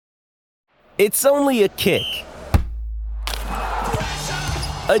It's only a kick,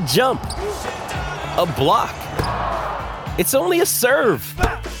 a jump, a block. It's only a serve.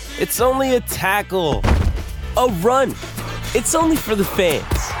 It's only a tackle, a run. It's only for the fans.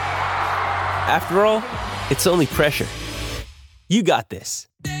 After all, it's only pressure. You got this.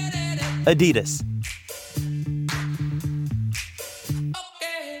 Adidas.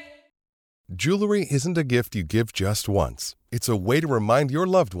 Jewelry isn't a gift you give just once. It's a way to remind your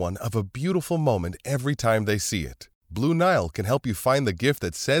loved one of a beautiful moment every time they see it. Blue Nile can help you find the gift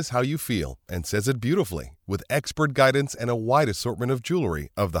that says how you feel and says it beautifully, with expert guidance and a wide assortment of jewelry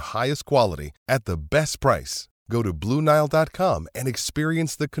of the highest quality at the best price. Go to BlueNile.com and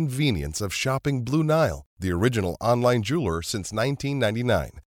experience the convenience of shopping Blue Nile, the original online jeweler since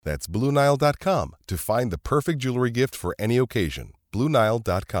 1999. That's BlueNile.com to find the perfect jewelry gift for any occasion.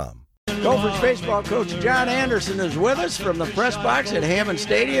 BlueNile.com. Gophers baseball coach John Anderson is with us from the press box at Hammond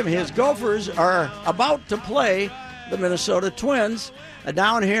Stadium. His Gophers are about to play the Minnesota Twins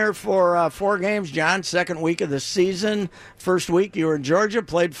down here for 4 games. John, second week of the season. First week you were in Georgia,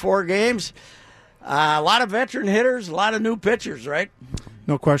 played 4 games. A lot of veteran hitters, a lot of new pitchers, right?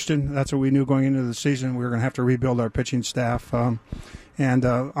 No question. That's what we knew going into the season. We were going to have to rebuild our pitching staff. And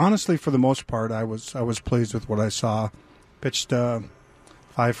honestly, for the most part, I was pleased with what I saw. Pitched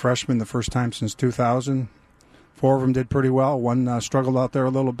 5 freshmen the first time since 2000. 4 of them did pretty well. One struggled out there a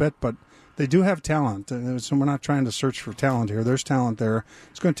little bit, but they do have talent. And so we're not trying to search for talent here. There's talent there.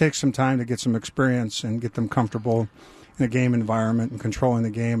 It's going to take some time to get some experience and get them comfortable in a game environment and controlling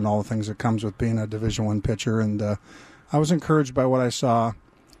the game and all the things that comes with being a Division I pitcher. And I was encouraged by what I saw.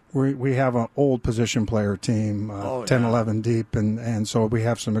 We have an old position player team, 10, 11 deep, and so we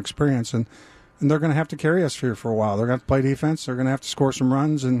have some experience. And they're going to have to carry us here for a while. They're going to have to play defense. They're going to have to score some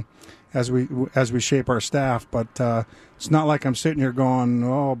runs, and as we shape our staff. But it's not like I'm sitting here going,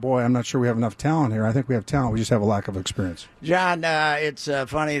 "Oh boy, I'm not sure we have enough talent here." I think we have talent. We just have a lack of experience. John, it's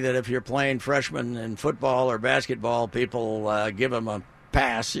funny that if you're playing freshmen in football or basketball, people give them a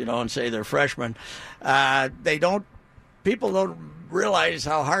pass, and say they're freshmen. People don't realize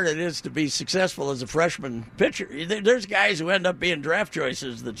how hard it is to be successful as a freshman pitcher. There's guys who end up being draft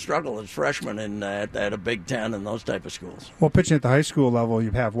choices that struggle as freshmen at a Big Ten and those type of schools. Well, pitching at the high school level,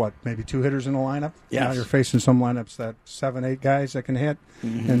 you have, maybe 2 hitters in the lineup? Yes. Now you're facing some lineups that 7, 8 guys that can hit.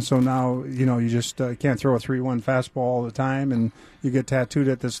 Mm-hmm. And so now, you just can't throw a 3-1 fastball all the time, and you get tattooed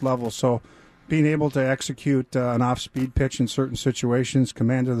at this level. So being able to execute an off-speed pitch in certain situations,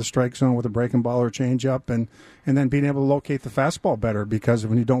 command of the strike zone with a breaking ball or changeup, and then being able to locate the fastball better, because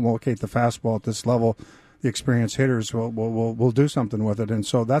when you don't locate the fastball at this level, the experienced hitters will do something with it. And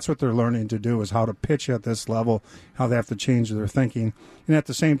so that's what they're learning to do, is how to pitch at this level, how they have to change their thinking. And at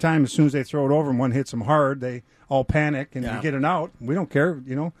the same time, as soon as they throw it over and one hits them hard, they all panic, and you get an out. We don't care,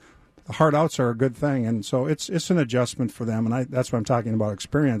 The hard outs are a good thing, and so it's an adjustment for them, and that's what I'm talking about,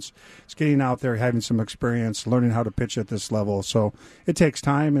 experience. It's getting out there, having some experience, learning how to pitch at this level. So it takes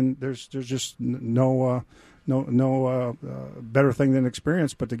time, and there's just no better thing than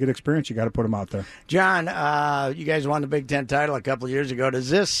experience. But to get experience, you got to put them out there. John, you guys won the Big Ten title a couple of years ago. Does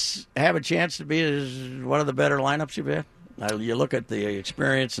this have a chance to be one of the better lineups you've had? You look at the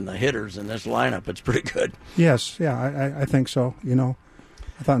experience and the hitters in this lineup; it's pretty good. Yes, yeah, I think so.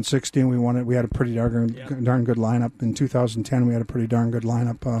 I thought in 2016 we won it. We had a pretty darn good lineup. In 2010 we had a pretty darn good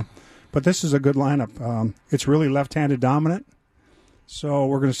lineup. But this is a good lineup. It's really left-handed dominant. So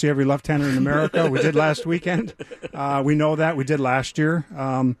we're going to see every left-hander in America. We did last weekend. We know that. We did last year.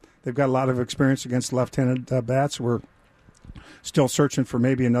 They've got a lot of experience against left-handed bats. We're still searching for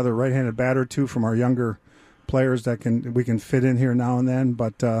maybe another right-handed bat or two from our younger players that we can fit in here now and then.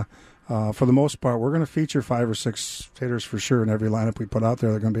 But for the most part, we're going to feature 5 or 6 hitters for sure in every lineup we put out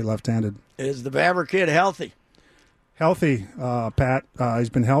there. They're going to be left-handed. Is the Baver kid healthy? Healthy, Pat. He's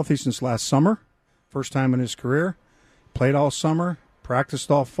been healthy since last summer. First time in his career. Played all summer.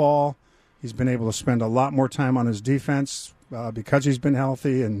 Practiced all fall. He's been able to spend a lot more time on his defense because he's been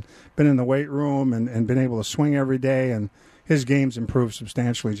healthy and been in the weight room and been able to swing every day. And his game's improved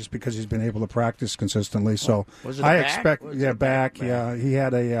substantially just because he's been able to practice consistently. So I expect, back. Yeah, he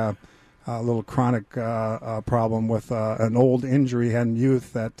had a little chronic problem with an old injury he had in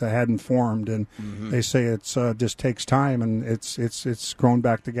youth that hadn't formed, and they say it's just takes time, and it's grown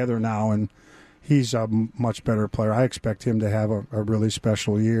back together now, and he's a much better player. I expect him to have a really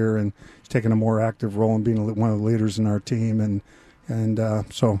special year, and he's taking a more active role in being one of the leaders in our team, and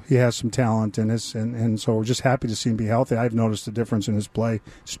so he has some talent in his, and so we're just happy to see him be healthy. I've noticed a difference in his play.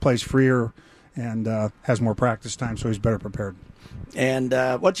 Just plays freer and has more practice time, so he's better prepared. And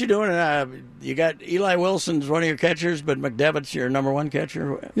what you doing? You got Eli Wilson's one of your catchers, but McDevitt's your number one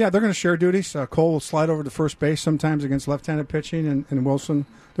catcher. Yeah, they're going to share duties. Cole will slide over to first base sometimes against left-handed pitching, and Wilson.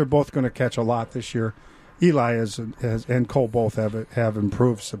 They're both going to catch a lot this year. Eli and Cole both have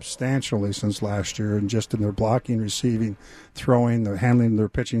improved substantially since last year, and just in their blocking, receiving, throwing, the handling of their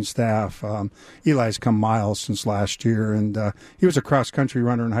pitching staff. Eli's come miles since last year, and he was a cross-country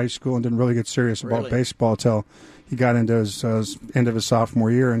runner in high school and didn't really get serious about baseball till he got into his end of his sophomore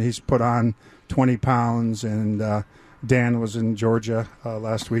year, and he's put on 20 pounds. And Dan was in Georgia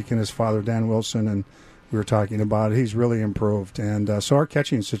last week, and his father, Dan Wilson, and we were talking about it. He's really improved, and so our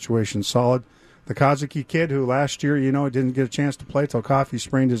catching situation's solid. The Kazuki kid, who last year, didn't get a chance to play till Coffey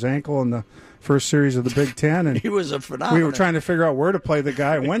sprained his ankle in the first series of the Big Ten. And he was a phenomenon. We were trying to figure out where to play the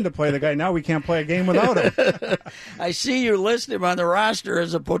guy, when to play the guy. Now we can't play a game without him. I see you list him on the roster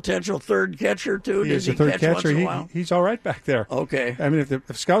as a potential third catcher, too. He's a third catcher. He's all right back there. Okay. I mean,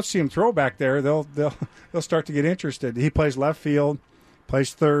 if scouts see him throw back there, they'll start to get interested. He plays left field.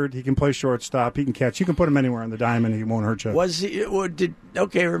 Plays third. He can play shortstop. He can catch. You can put him anywhere on the diamond. He won't hurt you. Was he? Remind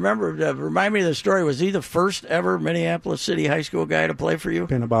me of the story. Was he the first ever Minneapolis City high school guy to play for you?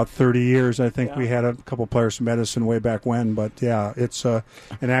 Been about 30 years. I think we had a couple players from Edison way back when. But yeah, it's and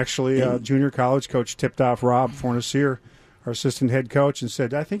actually junior college coach tipped off Rob Fornacier, our assistant head coach, and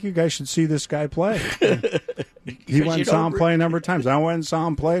said, "I think you guys should see this guy play." He went and saw him play a number of times. I went and saw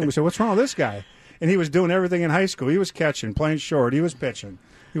him play, and we said, "What's wrong with this guy?" And he was doing everything in high school. He was catching, playing short. He was pitching.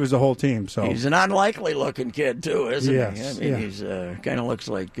 He was the whole team. So he's an unlikely looking kid too, isn't he? I mean, he's kind of looks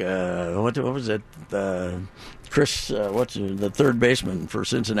like what was it? Chris, the third baseman for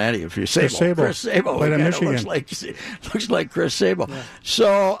Cincinnati? Chris Sabo. Played at Michigan. Looks like Chris Sabo. Yeah.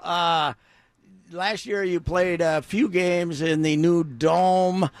 So last year you played a few games in the new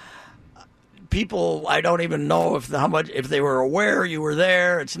dome. People, I don't even know if they were aware you were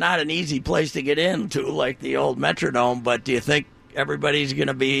there. It's not an easy place to get into like the old Metrodome, but do you think everybody's going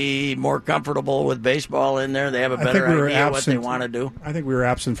to be more comfortable with baseball in there? They have a better idea what they want to do? I think we were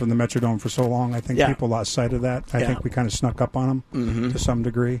absent from the Metrodome for so long. I think people lost sight of that. I think we kind of snuck up on them to some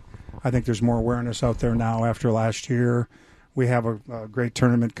degree. I think there's more awareness out there now after last year. We have a great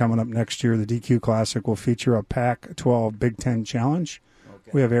tournament coming up next year. The DQ Classic will feature a Pac-12 Big Ten Challenge.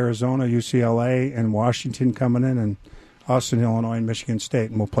 We have Arizona, UCLA, and Washington coming in, and us and Illinois and Michigan State,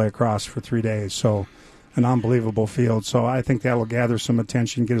 and we'll play across for 3 days. So an unbelievable field. So I think that will gather some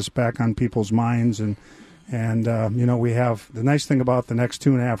attention, get us back on people's minds. And we have the nice thing about the next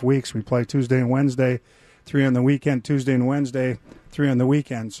 2.5 weeks, we play Tuesday and Wednesday, 3 on the weekend, Tuesday and Wednesday, 3 on the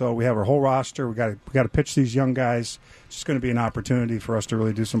weekend. So we have our whole roster. We got to pitch these young guys. It's just going to be an opportunity for us to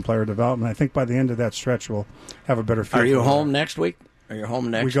really do some player development. I think by the end of that stretch, we'll have a better feel. Are you home next week? Are you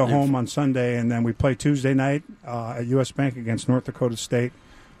home next? We go home on Sunday, and then we play Tuesday night at U.S. Bank against North Dakota State,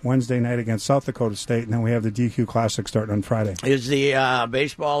 Wednesday night against South Dakota State, and then we have the DQ Classic starting on Friday. Is the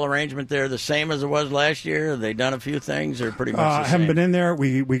baseball arrangement there the same as it was last year? Have they done a few things, or pretty much the same? I haven't been in there.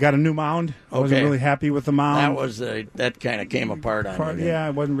 We got a new mound. I wasn't really happy with the mound. That kind of came apart on you. Yeah,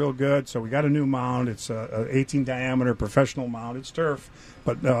 it wasn't real good. So we got a new mound. It's a 18 diameter professional mound. It's turf,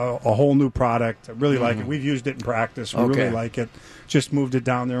 but a whole new product. I really like it. We've used it in practice. We really like it. Just moved it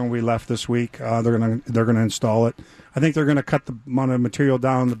down there when we left this week. They're gonna install it. I think they're gonna cut the amount of material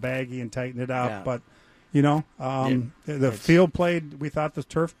down in the baggie and tighten it up. Yeah. But the field played. We thought the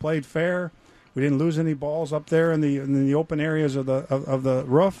turf played fair. We didn't lose any balls up there in the open areas of the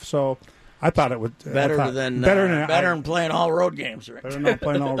roof. So I thought it would better than playing all road games. Right? Better than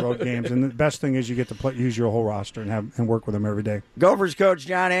playing all road games. And the best thing is you get to use your whole roster and work with them every day. Gophers coach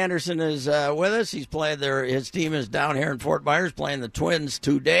John Anderson is with us. He's playing his team is down here in Fort Myers playing the Twins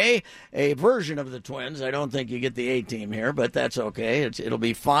today. A version of the Twins. I don't think you get the A team here, but that's okay. It'll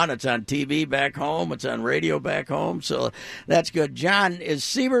be fun. It's on TV back home. It's on radio back home. So that's good. John, is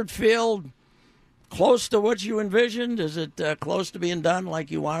Siebert Field close to what you envisioned? Is it close to being done like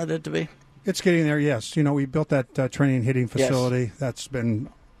you wanted it to be? It's getting there, yes. We built that training hitting facility. Yes. That's been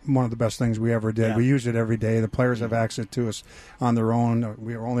one of the best things we ever did. Yeah. We use it every day. The players have access to us on their own.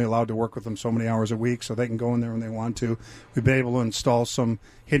 We are only allowed to work with them so many hours a week, so they can go in there when they want to. We've been able to install some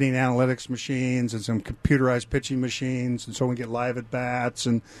hitting analytics machines and some computerized pitching machines, and so we get live at bats.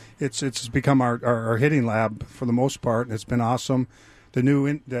 And it's become our hitting lab for the most part, and it's been awesome.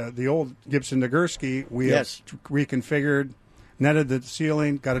 The old Gibson Nagurski, we have reconfigured, netted the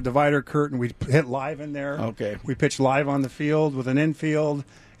ceiling, got a divider curtain. We hit live in there. Okay. We pitch live on the field with an infield.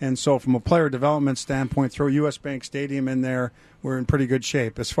 And so from a player development standpoint, throw U.S. Bank Stadium in there, we're in pretty good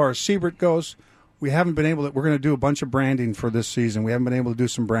shape. As far as Siebert goes, we haven't been able to. We're going to do a bunch of branding for this season. We haven't been able to do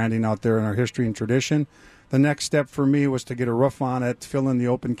some branding out there in our history and tradition. The next step for me was to get a roof on it, fill in the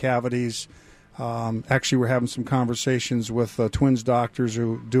open cavities. Actually, we're having some conversations with Twins doctors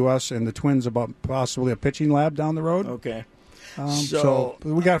who do us and the Twins about possibly a pitching lab down the road. Okay. So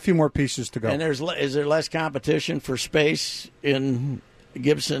we got a few more pieces to go. And is there less competition for space in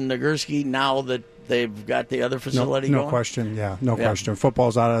Gibson Nagurski now that they've got the other facility no going? Question. Yeah, no question.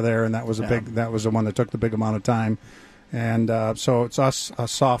 Football's out of there, and that was that was the one that took the big amount of time. And so it's us,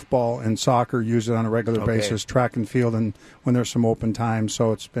 softball and soccer use it on a regular basis, track and field, and when there's some open time.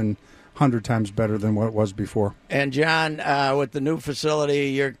 So it's been 100 times better than what it was before. And, John, with the new facility,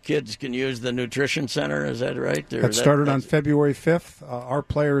 your kids can use the nutrition center. Is that right? That started on February 5th. Our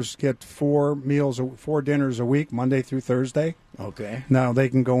players get 4 dinners a week, Monday through Thursday. Okay. Now, they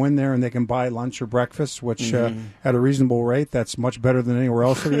can go in there and they can buy lunch or breakfast, which at a reasonable rate, that's much better than anywhere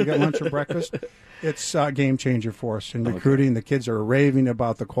else that you get lunch or breakfast. It's a game changer for us in recruiting. The kids are raving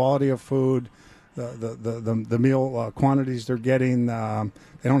about the quality of food, the meal quantities they're getting.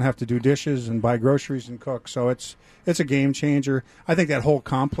 They don't have to do dishes and buy groceries and cook. So it's a game changer. I think that whole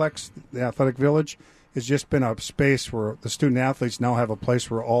complex, the Athletic Village, has just been a space where the student athletes now have a place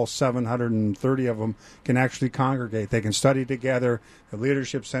where all 730 of them can actually congregate. They can study together, the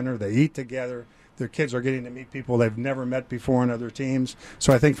leadership center, they eat together. Their kids are getting to meet people they've never met before in other teams.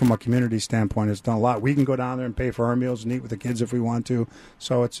 So I think from a community standpoint, it's done a lot. We can go down there and pay for our meals and eat with the kids if we want to.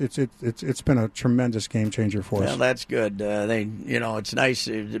 So it's been a tremendous game changer for us. Well, that's good. It's nice.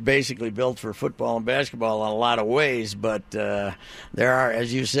 It's basically built for football and basketball in a lot of ways, but there are,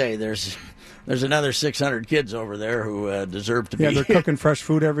 as you say, there's another 600 kids over there who deserve to be. Yeah, they're cooking fresh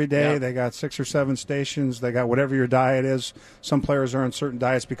food every day. Yeah. They got 6 or 7 stations. They got whatever your diet is. Some players are on certain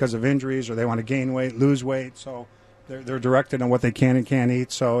diets because of injuries, or they want to gain weight, lose weight. So they're directed on what they can and can't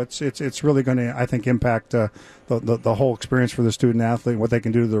eat. So it's really going to, I think, impact the whole experience for the student athlete and what they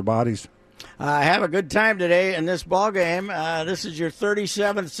can do to their bodies. Have a good time today in this ball game. This is your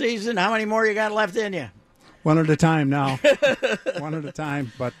 37th season. How many more you got left in you? One at a time now. One at a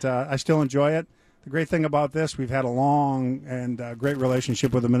time. But I still enjoy it. The great thing about this, we've had a long and great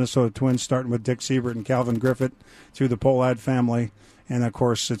relationship with the Minnesota Twins, starting with Dick Siebert and Calvin Griffith through the Pohlad family. And, of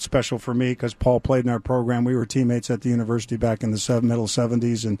course, it's special for me because Paul played in our program. We were teammates at the university back in the middle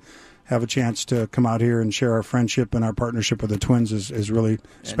 70s, and have a chance to come out here and share our friendship and our partnership with the Twins is really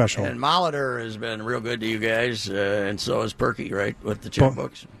special. And Molitor has been real good to you guys, and so has Perky, right, with the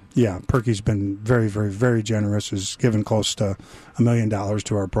checkbooks? Yeah, Perky's been very, very, very generous. Has given close to $1 million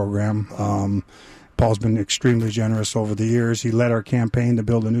to our program. Paul's been extremely generous over the years. He led our campaign to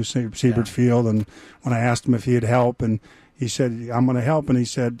build a new Siebert Field, and when I asked him if he'd help, and he said, I'm going to help, and he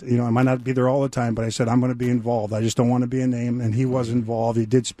said, I might not be there all the time, but I said, I'm going to be involved. I just don't want to be a name, and he was involved. He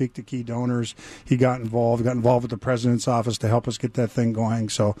did speak to key donors. He got involved with the president's office to help us get that thing going.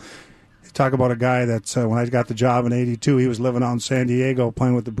 So talk about a guy that's, when I got the job in 82, he was living out in San Diego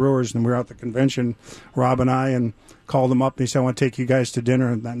playing with the Brewers, and we were out at the convention, Rob and I, and called him up, and he said, I want to take you guys to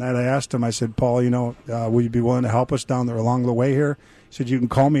dinner. And that night I asked him, I said, Paul, will you be willing to help us down there along the way here? He said, you can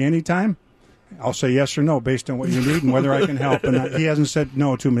call me anytime. I'll say yes or no based on what you need and whether I can help. And he hasn't said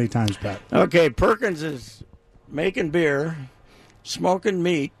no too many times, Pat. Okay, Perkins is making beer, smoking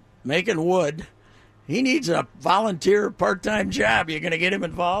meat, making wood. He needs a volunteer part-time job. You're going to get him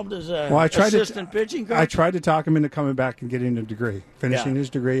involved as a assistant pitching coach? I tried to talk him into coming back and getting a degree, finishing his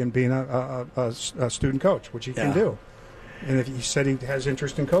degree and being a student coach, which he can do. And if he said he has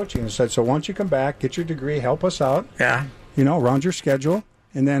interest in coaching, I said, so once you come back, get your degree, help us out, around your schedule.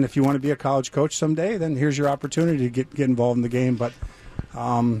 And then if you want to be a college coach someday, then here's your opportunity to get involved in the game. But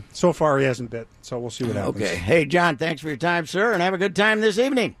so far he hasn't bit, so we'll see what happens. Okay. Hey, John, thanks for your time, sir, and have a good time this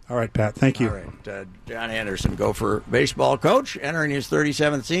evening. All right, Pat. Thank you. All right. John Anderson, Gopher baseball coach, entering his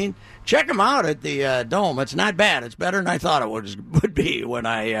 37th season. Check him out at the Dome. It's not bad. It's better than I thought it would be when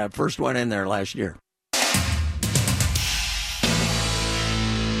I first went in there last year.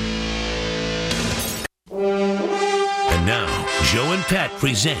 And now, Joe and Pat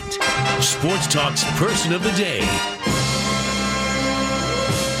present Sports Talk's Person of the Day.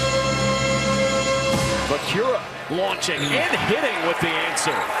 Macura launching and hitting with the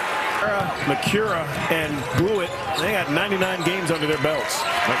answer. Macura and Blewett, they got 99 games under their belts.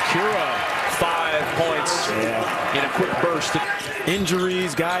 Macura, 5 points in a quick burst.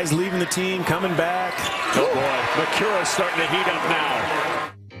 Injuries, guys leaving the team, coming back. Oh boy, Macura's starting to heat up now.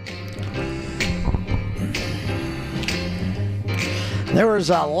 There was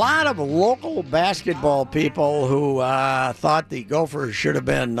a lot of local basketball people who thought the Gophers should have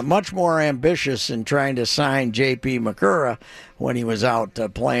been much more ambitious in trying to sign J.P. McCurra when he was out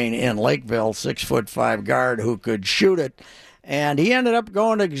playing in Lakeville, 6'5" guard who could shoot it. And he ended up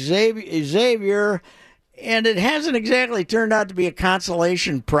going to Xavier, and it hasn't exactly turned out to be a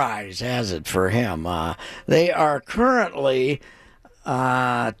consolation prize, has it, for him? They are currently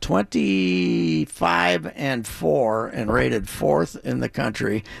 25-4 and rated 4th in the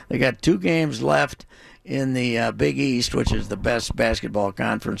country. They got 2 games left in the Big East, which is the best basketball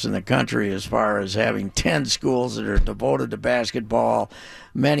conference in the country as far as having 10 schools that are devoted to basketball,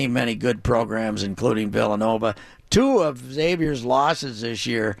 many, many good programs, including Villanova. 2 of Xavier's losses this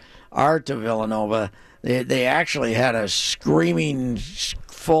year are to Villanova. They actually had a screaming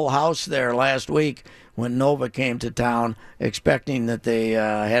full house there last week when Nova came to town, expecting that they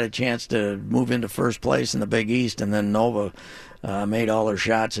had a chance to move into first place in the Big East, and then Nova made all their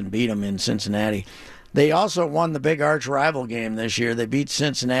shots and beat them in Cincinnati. They also won the big arch rival game this year. They beat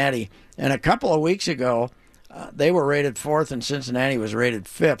Cincinnati, and a couple of weeks ago, they were rated 4th, and Cincinnati was rated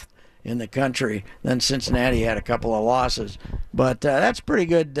 5th in the country. Then Cincinnati had a couple of losses, but that's pretty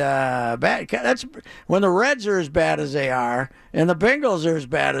good. That's when the Reds are as bad as they are, and the Bengals are as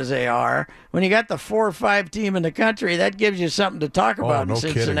bad as they are. When you got the 4 or 5 team in the country, that gives you something to talk about in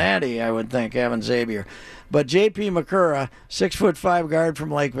Cincinnati, kidding. I would think, having Xavier. But J.P. McCurra, 6'5" guard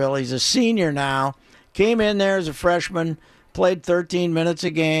from Lakeville, he's a senior now. Came in there as a freshman, played 13 minutes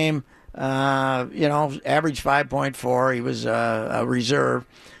a game. Averaged 5.4. He was a reserve.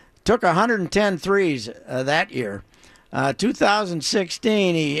 Took 110 threes that year.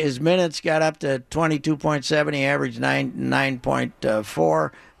 2016, his minutes got up to 22.7. He averaged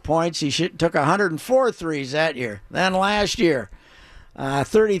 9.4 points. He took 104 threes that year. Then last year,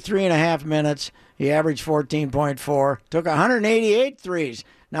 33 and a half minutes. He averaged 14.4. Took 188 threes.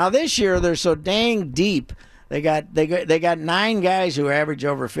 Now this year they're so dang deep. They got 9 guys who average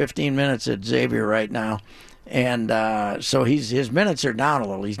over 15 minutes at Xavier right now. And so his minutes are down a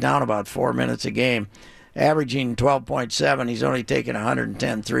little. He's down about 4 minutes a game, averaging 12.7. He's only taken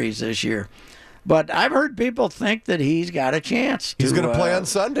 110 threes this year. But I've heard people think that he's got a chance. He's going to play on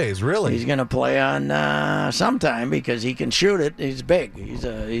Sundays, really. He's going to play on sometime because he can shoot it. He's big.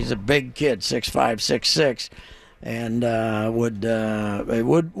 He's a big kid, 6'5", 6'6", and would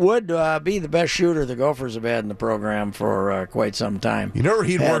be the best shooter the Gophers have had in the program for quite some time. You know where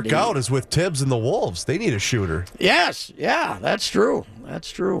he'd work out is with Tibbs and the Wolves. They need a shooter. Yes, yeah, that's true.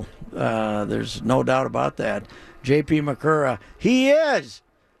 That's true. There's no doubt about that. J.P. McCurra, he is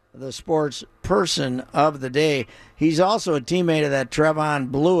the sports person of the day. He's also a teammate of that Trevon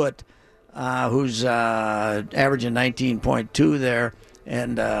Blewett, who's averaging 19.2 there.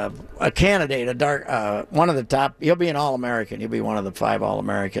 And a candidate, one of the top. He'll be an All-American. He'll be one of the 5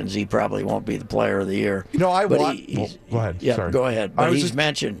 All-Americans. He probably won't be the Player of the Year. Go ahead. Yeah, Sorry. Go ahead. But he's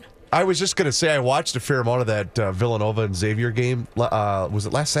mentioned. I was just going to say I watched a fair amount of that Villanova and Xavier game. Was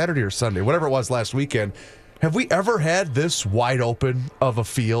it last Saturday or Sunday? Whatever it was last weekend. Have we ever had this wide open of a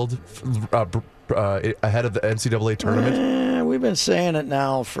field ahead of the NCAA tournament? We've been saying it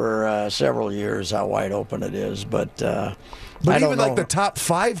now for several years how wide open it is, but even like the top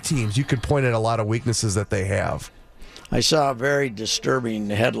 5 teams, you could point at a lot of weaknesses that they have. I saw a very disturbing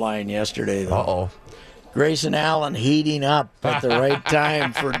headline yesterday, though. Uh-oh. Grayson Allen heating up at the right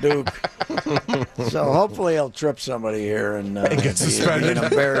time for Duke. So hopefully he'll trip somebody here and get suspended. Be an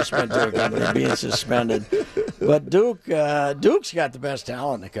embarrassment to a company being suspended. But Duke's got the best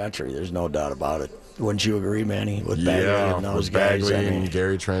talent in the country. There's no doubt about it. Wouldn't you agree, Manny? With Bagley and those guys, and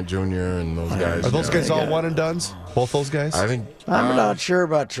Gary Trent Jr. and those guys. Are those guys all one and dones? Both those guys? I think. I'm not sure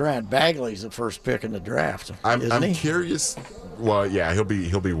about Trent. Bagley's the first pick in the draft. I'm curious. Well, yeah, he'll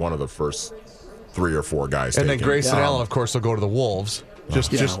be one of the first 3 or 4 guys. And then Grayson Allen, of course, will go to the Wolves.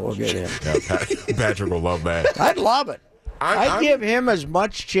 We'll get him. Yeah, Patrick will love that. I'd love it. I'd give him as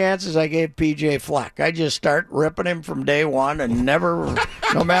much chance as I gave P.J. Fleck. I just start ripping him from day one and never,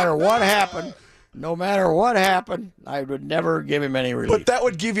 no matter what happened, I would never give him any relief. But that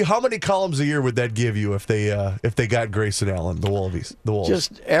would give you, how many columns a year would that give you if they got Grayson Allen, the Wolves?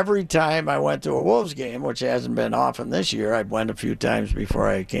 Just every time I went to a Wolves game, which hasn't been often this year, I went a few times before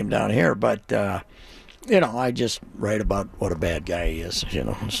I came down here, but I just write about what a bad guy he is,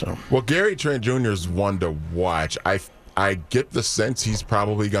 So well, Gary Trent Jr. is one to watch. I get the sense he's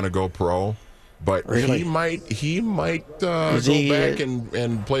probably going to go pro. But really? he might go back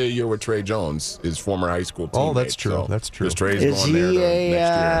and play a year with Trey Jones, his former high school teammate. Oh, that's true. So that's true. Trey's going there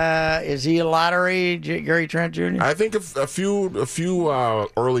next year. Is he a lottery, Gary Trent Jr.? I think a few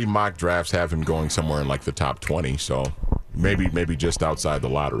early mock drafts have him going somewhere in like the top 20. So maybe just outside the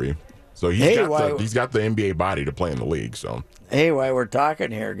lottery. So he's got the NBA body to play in the league. So hey, while we're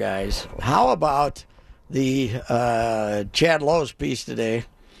talking here, guys, how about the Chad Lowe's piece today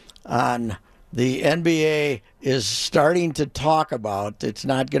on the NBA is starting to talk about, it's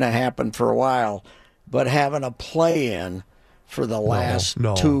not going to happen for a while, but having a play-in for the last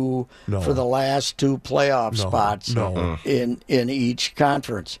two playoff spots in each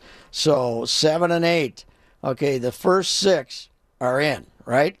conference. So 7 and 8. Okay, the first 6 are in,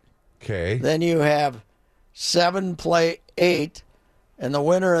 right? Okay. Then you have 7 play 8, and the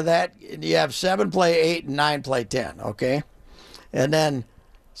winner of that, you have 7 play 8 and 9 play 10. Okay, and then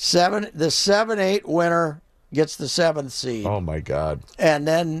the 7-8 winner gets the 7th seed. Oh my God! And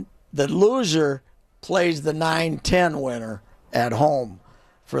then the loser plays the 9-10 winner at home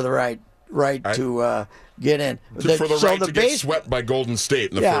for the right to get in. To get swept by Golden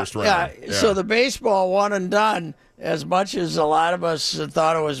State in the first round. Yeah. So the baseball one and done, as much as a lot of us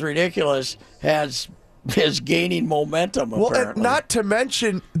thought it was ridiculous, is gaining momentum, apparently. Well, and not to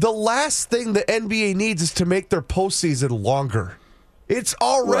mention, the last thing the NBA needs is to make their postseason longer. It's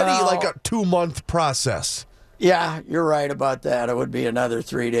already like a 2-month process. Yeah, you're right about that. It would be another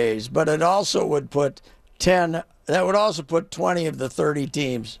 3 days. But it also would put 20 of the 30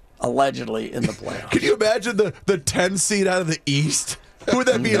 teams allegedly in the playoffs. Can you imagine the 10 seed out of the East? Who would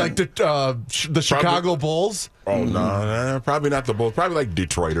that be? Like the Chicago Bulls? Oh no, probably not the Bulls. Probably like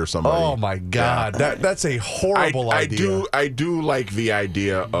Detroit or somebody. Oh my God, that's a horrible idea. I do like the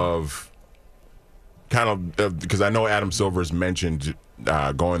idea of kind of because I know Adam Silver's mentioned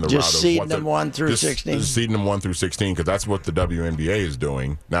going the route of seeding them 1 through 16. Just seeding them 1 through 16 because that's what the WNBA is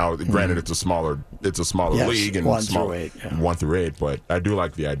doing now. Granted, it's a smaller league and 1 through 8. Yeah. 1 through 8, but I do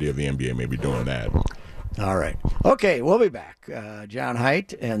like the idea of the NBA maybe doing that. All right. Okay, we'll be back. John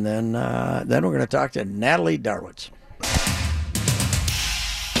Haidt, and then we're going to talk to Natalie Darwitz.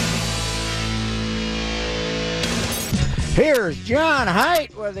 Here's John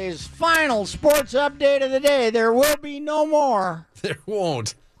Haidt with his final sports update of the day. There will be no more. There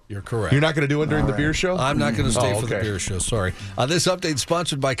won't. You're correct. You're not going to do one during the beer show? I'm not going to stay for the beer show, sorry. This update is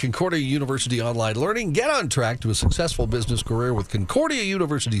sponsored by Concordia University Online Learning. Get on track to a successful business career with Concordia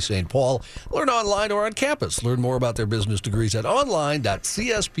University St. Paul. Learn online or on campus. Learn more about their business degrees at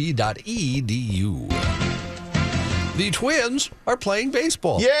online.csp.edu. The Twins are playing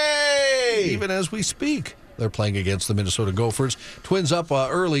baseball. Yay! Even as we speak. They're playing against the Minnesota Gophers. Twins up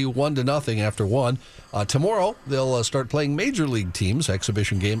early, 1-0 after 1. Tomorrow, they'll start playing Major League teams,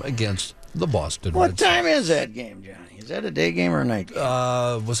 exhibition game against the Boston Red Sox. What time is that game, Johnny? Is that a day game or a night game?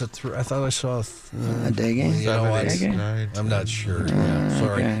 Was it I thought I saw... a day game? You know what? I'm not sure. Yeah,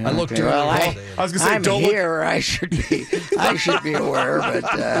 sorry. Okay, I looked okay. earlier. Well, I was going to say, I'm here. I should be aware,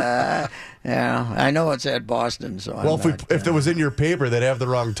 but... yeah, I know it's at Boston, so if it was in your paper, they'd have the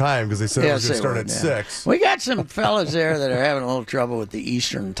wrong time because they said it was going to start at 6. We got some fellas there that are having a little trouble with the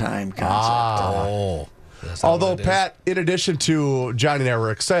Eastern time concept. Although, Pat, in addition to Johnny and I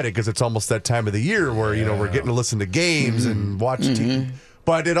were excited because it's almost that time of the year where, we're getting to listen to games and watch TV.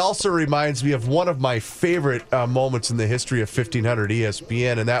 But it also reminds me of one of my favorite moments in the history of 1500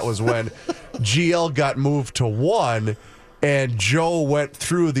 ESPN, and that was when GL got moved to 1. And Joe went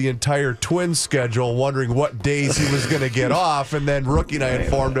through the entire Twins schedule wondering what days he was going to get off. And then Rookie and I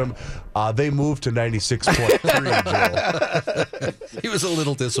informed him they moved to 96.3, Joe. He was a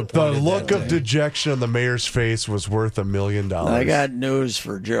little disappointed. The look of dejection on the mayor's face was worth $1 million. I got news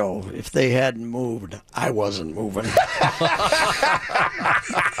for Joe. If they hadn't moved, I wasn't moving.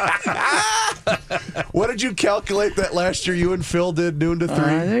 What did you calculate that last year you and Phil did, noon to 3?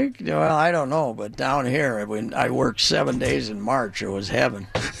 I think, I don't know, but down here, when I worked 7 days in March, it was heaven.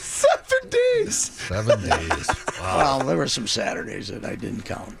 7 days? 7 days. Wow. Well, there were some Saturdays that I didn't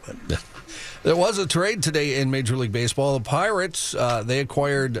count, but... There was a trade today in Major League Baseball. The Pirates, they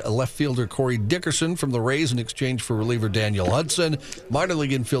acquired left fielder Corey Dickerson from the Rays in exchange for reliever Daniel Hudson, minor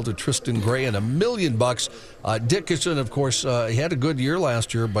league infielder Tristan Gray, and $1 million. Dickerson, of course, he had a good year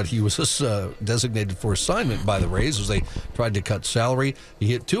last year, but he was designated for assignment by the Rays as they tried to cut salary.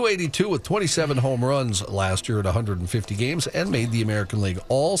 He hit .282 with 27 home runs last year at 150 games and made the American League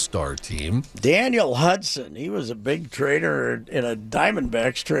All-Star team. Daniel Hudson, he was a big trader in a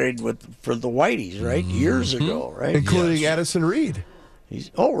Diamondbacks trade for the Whiteys, right? Years ago, right? Including Addison Reed.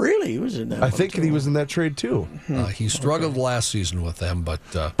 Really? He was in that. I think he was in that trade too. He struggled last season with them, but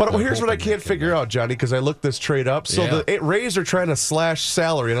here's what I can't figure out, Johnny, because I looked this trade up. So the Rays are trying to slash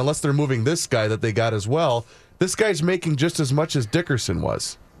salary, and unless they're moving this guy that they got as well, this guy's making just as much as Dickerson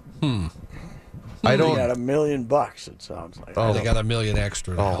was. They got $1 million. It sounds like. They got $1 million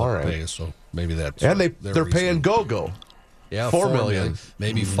extra to help all right. pay, so maybe that's. And they're paying Go-Go. Yeah, 4 million.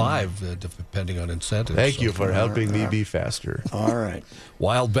 Maybe 5, depending on incentives. Thank you for helping me be faster. All right.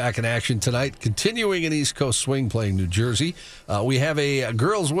 Wild back in action tonight, continuing an East Coast swing playing New Jersey. We have a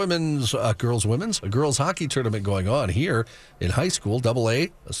girls hockey tournament going on here in high school, AA.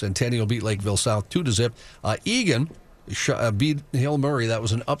 Centennial beat Lakeville South 2-0. Egan beat Hill Murray. That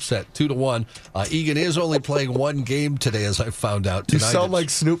was an upset, 2-1. Egan is only playing one game today, as I found out tonight. You sound like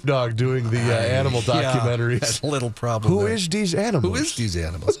Snoop Dogg doing the animal documentaries. Yeah, that's a little problem. Who there. is these animals? Who is these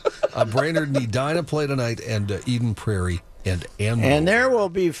animals? Brainerd and Edina play tonight, and Eden Prairie and Andover. And there will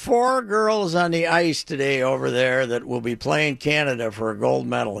be 4 girls on the ice today over there that will be playing Canada for a gold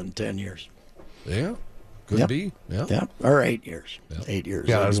medal in 10 years. Yeah. Could be. Yeah. Yeah. Or 8 years. Yep. 8 years.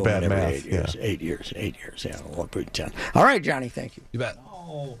 Yeah, that was They bad win every math. 8 years. Yeah. 8 years. 8 years. Yeah. We'll put 10. All right, Johnny. Thank you. You bet.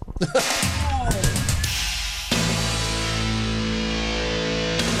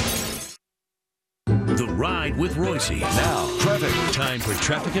 The Ride with Reusse. Now, traffic. Time for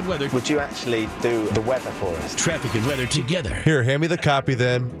traffic and weather. Would you actually do the weather for us? Traffic and weather together. Here, hand me the copy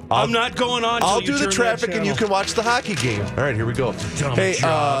then. I'm not going on. I'll till you do the turn traffic that and you channel. can watch the hockey game. All right, here we go. Dumb Hey,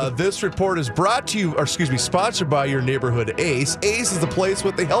 job. this report is brought to you, sponsored by your neighborhood Ace. Ace is the place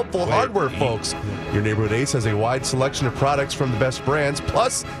with the helpful hardware, folks. Your neighborhood Ace has a wide selection of products from the best brands,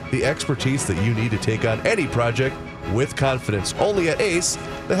 plus the expertise that you need to take on any project with confidence. Only at Ace,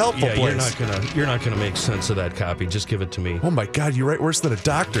 the helpful Yeah, place. you're not gonna make sense of that copy. Just give it to me. Oh my God, you write worse than a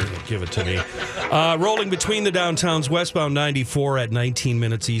doctor. Give it to me. Rolling between the downtowns, westbound 94 at 19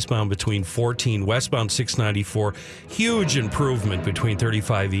 minutes, eastbound between 14, westbound 694. Huge improvement between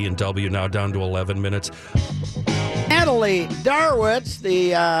 35E and W, now down to 11 minutes. Natalie Darwitz,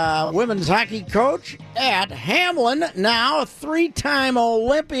 the women's hockey coach at Hamlin, now 3-time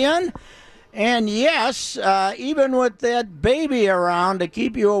Olympian. And yes, even with that baby around to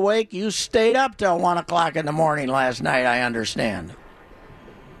keep you awake, you stayed up till 1 o'clock in the morning last night, I understand.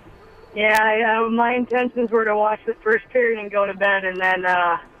 Yeah, my intentions were to watch the first period and go to bed, and then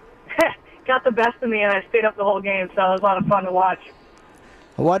got the best of me, and I stayed up the whole game, so it was a lot of fun to watch.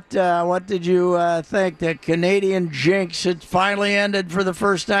 What did you think? The Canadian jinx had finally ended for the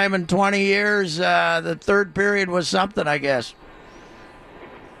first time in 20 years. The third period was something, I guess.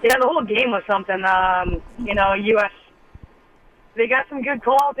 Yeah, the whole game was something. U.S., they got some good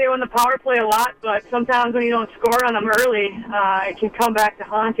calls. They won the power play a lot, but sometimes when you don't score on them early, it can come back to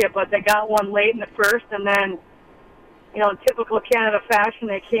haunt you. But they got one late in the first, and then, in typical Canada fashion,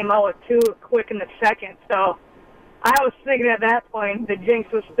 they came out with 2 quick in the second. So I was thinking at that point the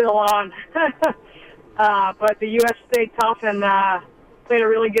jinx was still on. But the U.S. stayed tough and played a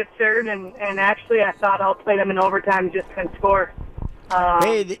really good third, and actually I thought outplayed them in overtime, just couldn't score.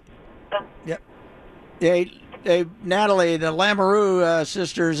 Natalie, the Lamoureux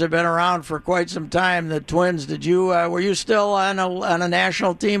sisters have been around for quite some time. The twins, were you still on a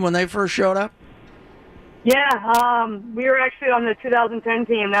national team when they first showed up? Yeah, we were actually on the 2010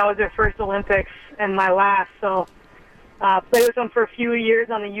 team. That was their first Olympics and my last. So played with them for a few years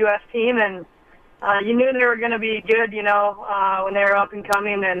on the U.S. team, and you knew they were going to be good, when they were up and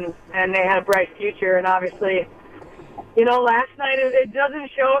coming, and they had a bright future. And obviously, last night it doesn't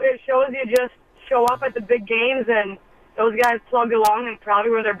show. It shows you just show up at the big games, and those guys plugged along and probably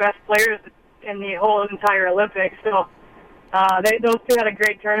were their best players in the whole entire Olympics. So those two had a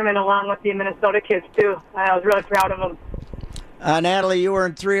great tournament along with the Minnesota kids too. I was really proud of them. Natalie, you were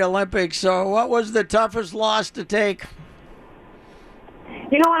in 3 Olympics. So what was the toughest loss to take?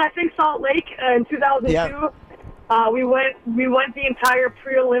 I think Salt Lake in 2002. Yeah. We went the entire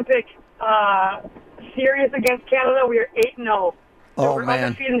pre-Olympic series against Canada. We were 8-0. Oh, we're man.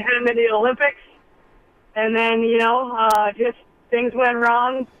 undefeated and heading into the Olympics. And then, just things went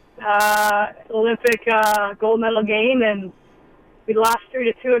wrong. Olympic gold medal game, and we lost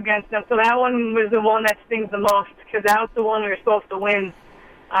 3-2 against them. So that one was the one that stings the most because that was the one we were supposed to win.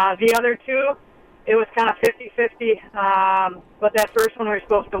 The other 2, it was kind of 50-50. But that first one we were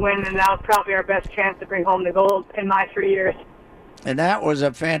supposed to win, and that was probably our best chance to bring home the gold in my 3 years. And that was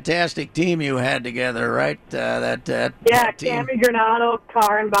a fantastic team you had together, right? That team. Cammy Granado,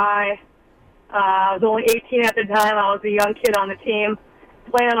 Karin Bai. I was only 18 at the time. I was a young kid on the team,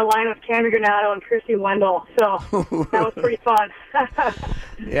 playing on a line with Cammy Granado and Chrissy Wendell. So that was pretty fun.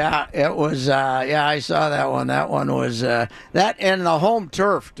 Yeah, it was. I saw that one. That one was that, and the home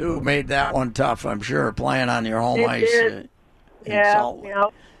turf too made that one tough. I'm sure playing on your home ice.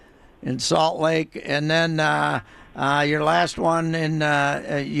 In Salt Lake, and then your last one in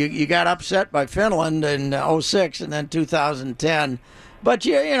you got upset by Finland in 06 and then 2010. But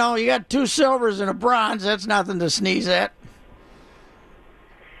you got 2 silvers and a bronze. That's nothing to sneeze at.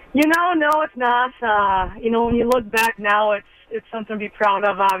 No, it's not. When you look back now, it's something to be proud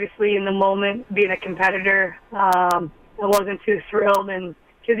of. Obviously, in the moment, being a competitor, I wasn't too thrilled, and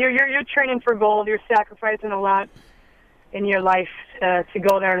because you're training for gold, you're sacrificing a lot in your life to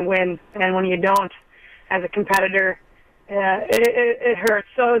go there and win, and when you don't, as a competitor, it hurts.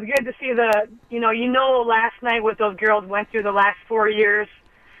 So it's good to see last night what those girls went through the last 4 years,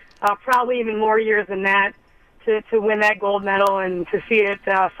 probably even more years than that. To win that gold medal and to see it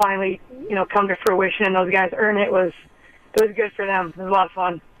finally, come to fruition and those guys earn it was good for them. It was a lot of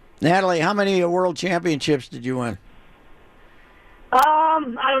fun. Natalie, how many world championships did you win? I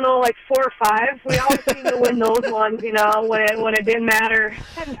don't know, like 4 or 5. We always seem to win those ones, when it didn't matter.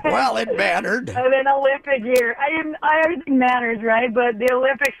 Well, it mattered. And then Olympic year, everything matters, right? But the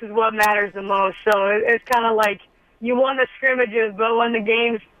Olympics is what matters the most. So it's kind of like you won the scrimmages, but when the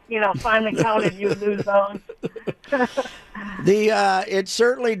games finally counted, you lose those. It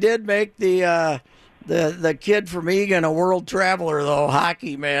certainly did make the kid from Egan a world traveler, though.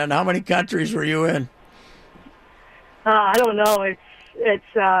 Hockey, man. How many countries were you in? I don't know.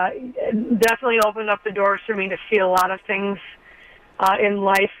 It's definitely opened up the doors for me to see a lot of things in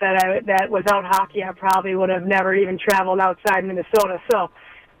life that without hockey I probably would have never even traveled outside Minnesota. So,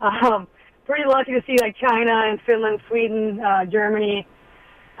 pretty lucky to see like China and Finland, Sweden, Germany.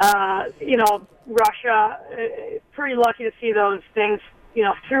 Russia, pretty lucky to see those things,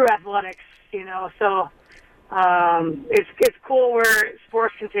 through athletics, so it's cool where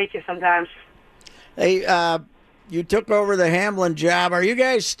sports can take you sometimes. Hey, you took over the Hamlin job. Are you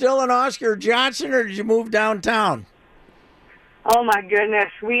guys still in Oscar Johnson, or did you move downtown? Oh, my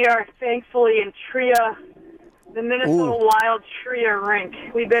goodness. We are thankfully in Tria, the Minnesota Wild Tria rink.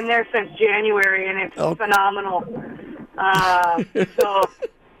 We've been there since January, and it's phenomenal. So...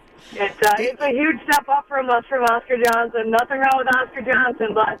 It's a huge step up from Oscar Johnson. Nothing wrong with Oscar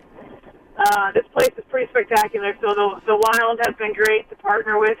Johnson, but this place is pretty spectacular. So the Wild has been great to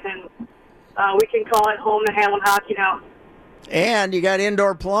partner with, and we can call it home to Hamlin hockey now. And you got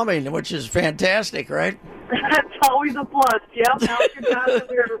indoor plumbing, which is fantastic, right? That's always a plus. Yep, Oscar Johnson,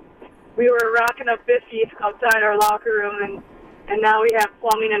 we were rocking a 50 outside our locker room, and now we have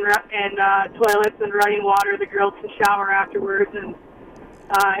plumbing and toilets and running water. The girls can shower afterwards, and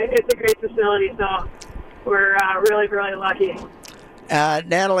it's a great facility, so we're really, really lucky.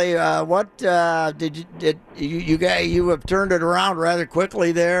 Natalie, what you have turned it around rather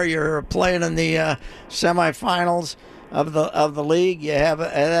quickly there. You're playing in the semifinals of the league. You have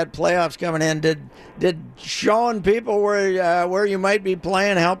that playoffs coming in. Did showing people where you might be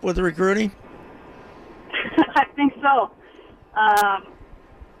playing help with recruiting? I think so.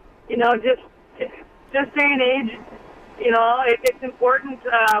 Just day and age. It's important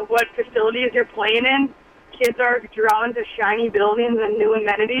what facilities you're playing in. Kids are drawn to shiny buildings and new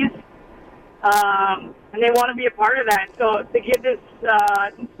amenities, and they want to be a part of that. So to get this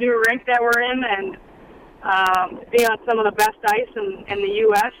new rink that we're in and be on some of the best ice in the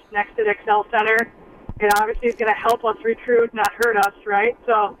U.S. next to the Excel Center, it obviously is going to help us recruit, not hurt us, right?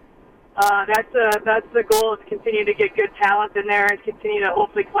 So that's the goal, is to continue to get good talent in there and continue to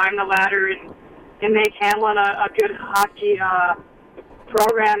hopefully climb the ladder and make Hamlin a good hockey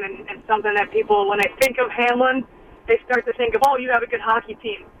program and something that people, when they think of Hamlin, they start to think of, oh, you have a good hockey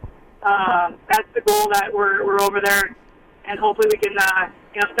team. That's the goal, that we're over there, and hopefully we can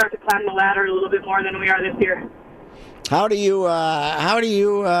start to climb the ladder a little bit more than we are this year. How do you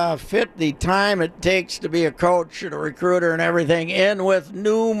fit the time it takes to be a coach and a recruiter and everything in with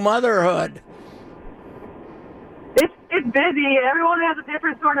new motherhood? It's busy. Everyone has a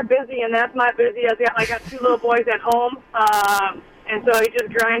different sort of busy, and that's my busy. I got 2 little boys at home, and so you just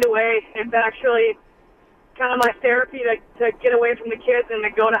grind away. It's actually kind of my therapy to get away from the kids and to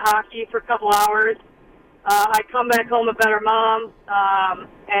go to hockey for a couple hours. I come back home a better mom,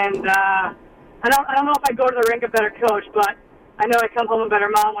 and I don't know if I go to the rink a better coach, but I know I come home a better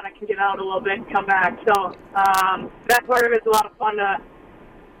mom when I can get out a little bit and come back. So that part of it's a lot of fun to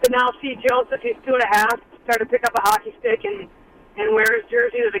now see Joseph. He's 2.5. Start to pick up a hockey stick and wear his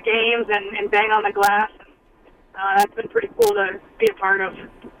jersey to the games and bang on the glass. That's been pretty cool to be a part of.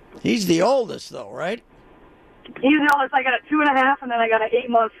 He's the oldest, though, right? He's the oldest. I got a 2.5, and then I got an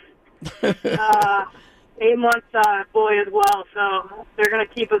 8-month boy as well. So they're going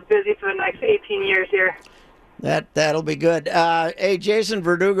to keep us busy for the next 18 years here. That'll be good. Hey, Jason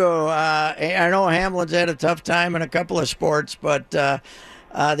Verdugo, I know Hamlin's had a tough time in a couple of sports, but the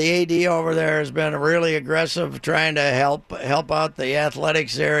AD over there has been really aggressive trying to help out the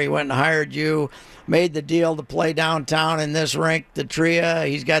athletics there. He went and hired you, made the deal to play downtown in this rink, the Tria.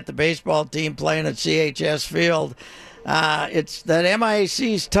 He's got the baseball team playing at CHS Field. It's that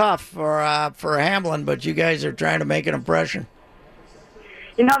MIAC's tough for Hamlin, but you guys are trying to make an impression.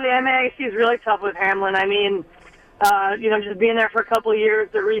 The MIAC is really tough with Hamlin. I mean, just being there for a couple of years,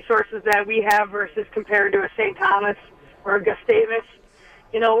 the resources that we have versus compared to a St. Thomas or a Gustavus,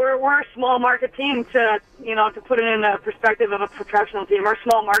 we're a small market team to put it in the perspective of a professional team. We're a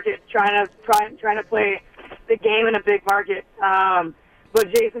small market trying to play the game in a big market.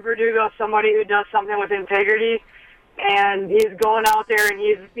 But Jason Verdugo is somebody who does something with integrity, and he's going out there and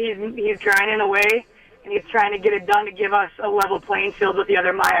he's grinding away, and he's trying to get it done to give us a level playing field with the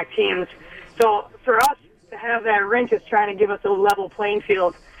other MIAC teams. So for us to have that rink is trying to give us a level playing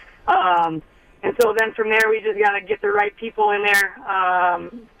field. And so then from there, we just got to get the right people in there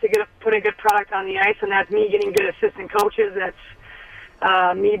to put a good product on the ice, and that's me getting good assistant coaches.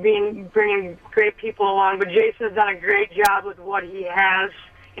 That's me bringing great people along. But Jason has done a great job with what he has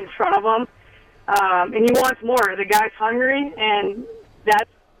in front of him, and he wants more. The guy's hungry, and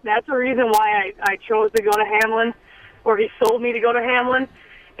that's the reason why I chose to go to Hamlin, or he sold me to go to Hamlin.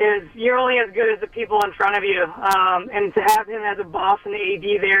 Is you're only as good as the people in front of you, and to have him as a boss and the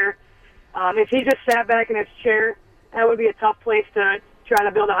AD there. If he just sat back in his chair, that would be a tough place to try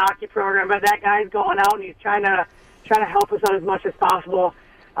to build a hockey program. But that guy's going out and he's trying to help us out as much as possible.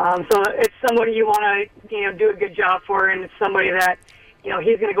 So it's somebody you want to do a good job for, and it's somebody that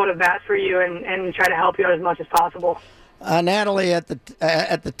he's going to go to bat for you and try to help you out as much as possible. Natalie, at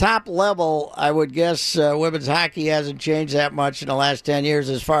the top level, I would guess women's hockey hasn't changed that much in the last 10 years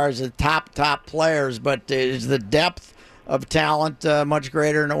as far as the top players. But is the depth of talent much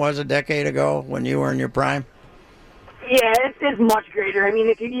greater than it was a decade ago when you were in your prime? Yeah, it's much greater. I mean,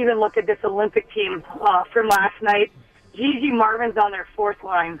 if you even look at this Olympic team from last night, Gigi Marvin's on their fourth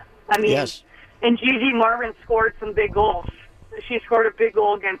line. I mean, yes. And Gigi Marvin scored some big goals. She scored a big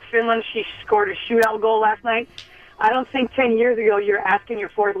goal against Finland. She scored a shootout goal last night. I don't think 10 years ago you were asking your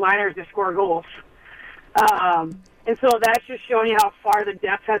fourth liners to score goals. And so that's just showing you how far the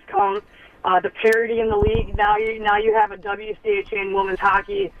depth has come. The parity in the league. Now you have a WCHA in women's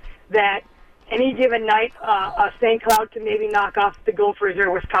hockey that any given night, St. Cloud can maybe knock off the Gophers or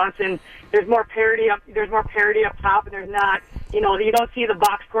Wisconsin. There's more parity up. There's more parity up top, and there's not. You don't see the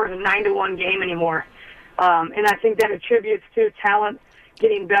box scores a 9-1 game anymore. And I think that attributes to talent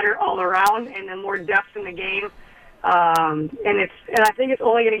getting better all around, and then more depth in the game. And I think it's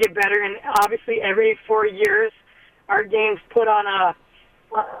only going to get better. And obviously, every 4 years, our game's put on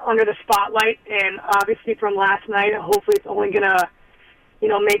under the spotlight, and obviously from last night, hopefully it's only going to,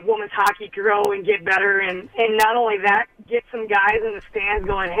 make women's hockey grow and get better, and not only that, get some guys in the stands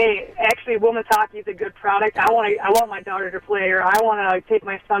going, hey, actually women's hockey is a good product. I want my daughter to play, or I want to take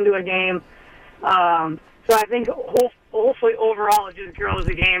my son to a game. So I think hopefully overall it just grows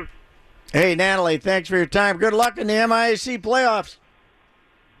the game. Hey, Natalie, thanks for your time. Good luck in the MIAC playoffs.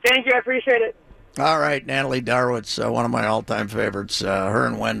 Thank you. I appreciate it. All right, Natalie Darwitz, one of my all-time favorites. Her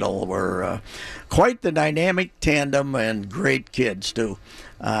and Wendell were quite the dynamic tandem and great kids, too,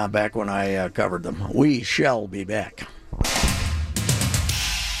 back when I covered them. We shall be back.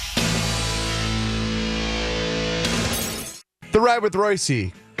 The Ride with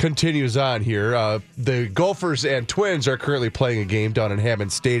Reusse continues on here. The Gophers and Twins are currently playing a game down in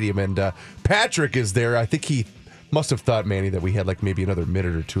Hammond Stadium, and Patrick is there. I think he must have thought, Manny, that we had maybe another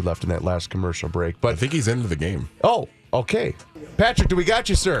minute or two left in that last commercial break. But I think he's into the game. Oh, okay. Patrick, do we got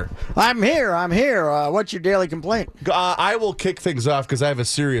you, sir? I'm here. What's your daily complaint? I will kick things off because I have a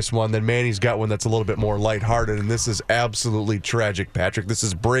serious one. Then Manny's got one that's a little bit more lighthearted, and this is absolutely tragic, Patrick. This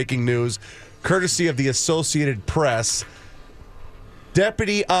is breaking news, courtesy of the Associated Press.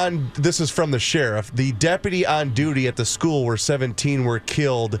 This is from the sheriff. The deputy on duty at the school where 17 were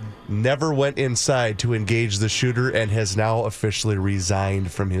killed never went inside to engage the shooter and has now officially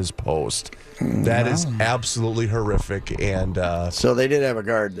resigned from his post. That is absolutely horrific. And so they did have a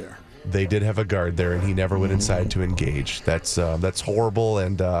guard there. They did have a guard there, and he never went inside to engage. That's horrible,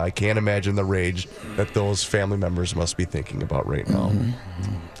 and I can't imagine the rage that those family members must be thinking about right now.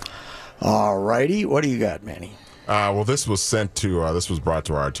 All righty. What do you got, Manny? Well, this was brought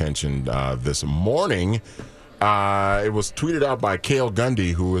to our attention this morning. It was tweeted out by Cale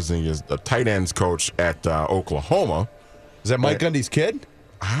Gundy, who is a tight ends coach at Oklahoma. Is that Mike Gundy's kid?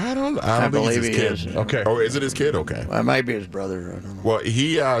 I don't think it's his kid. Is. Okay. Oh, is it his kid? Okay. It might be his brother. I don't know. Well,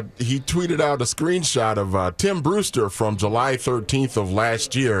 he tweeted out a screenshot of Tim Brewster from July 13th of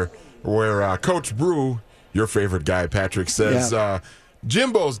last year, where Coach Brew, your favorite guy, Patrick, says,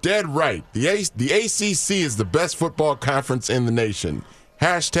 Jimbo's dead right. The ACC is the best football conference in the nation.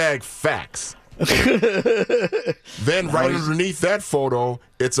 #facts. Then right underneath that photo,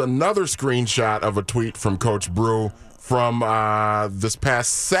 it's another screenshot of a tweet from Coach Brew from this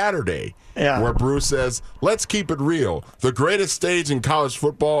past Saturday. Yeah. Where Bruce says, let's keep it real. The greatest stage in college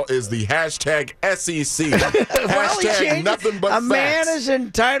football is the hashtag SEC. Hashtag nothing but facts. Man is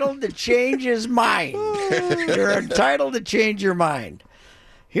entitled to change his mind. You're entitled to change your mind.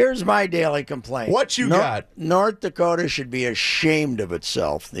 Here's my daily complaint. What you got? North Dakota should be ashamed of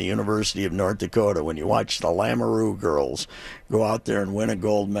itself, the University of North Dakota, when you watch the Lamoureux girls go out there and win a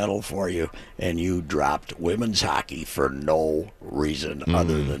gold medal for you, and you dropped women's hockey for no reason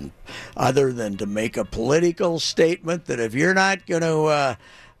other than to make a political statement that if you're not going to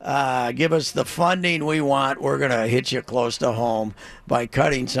give us the funding we want, we're going to hit you close to home by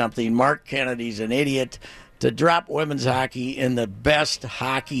cutting something. Mark Kennedy's an idiot. To drop women's hockey in the best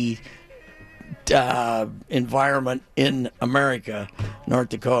hockey environment in America, North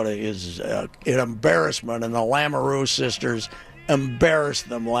Dakota, is an embarrassment, and the Lamoureux sisters embarrassed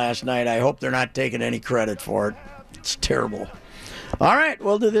them last night. I hope they're not taking any credit for it. It's terrible. All right,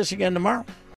 we'll do this again tomorrow.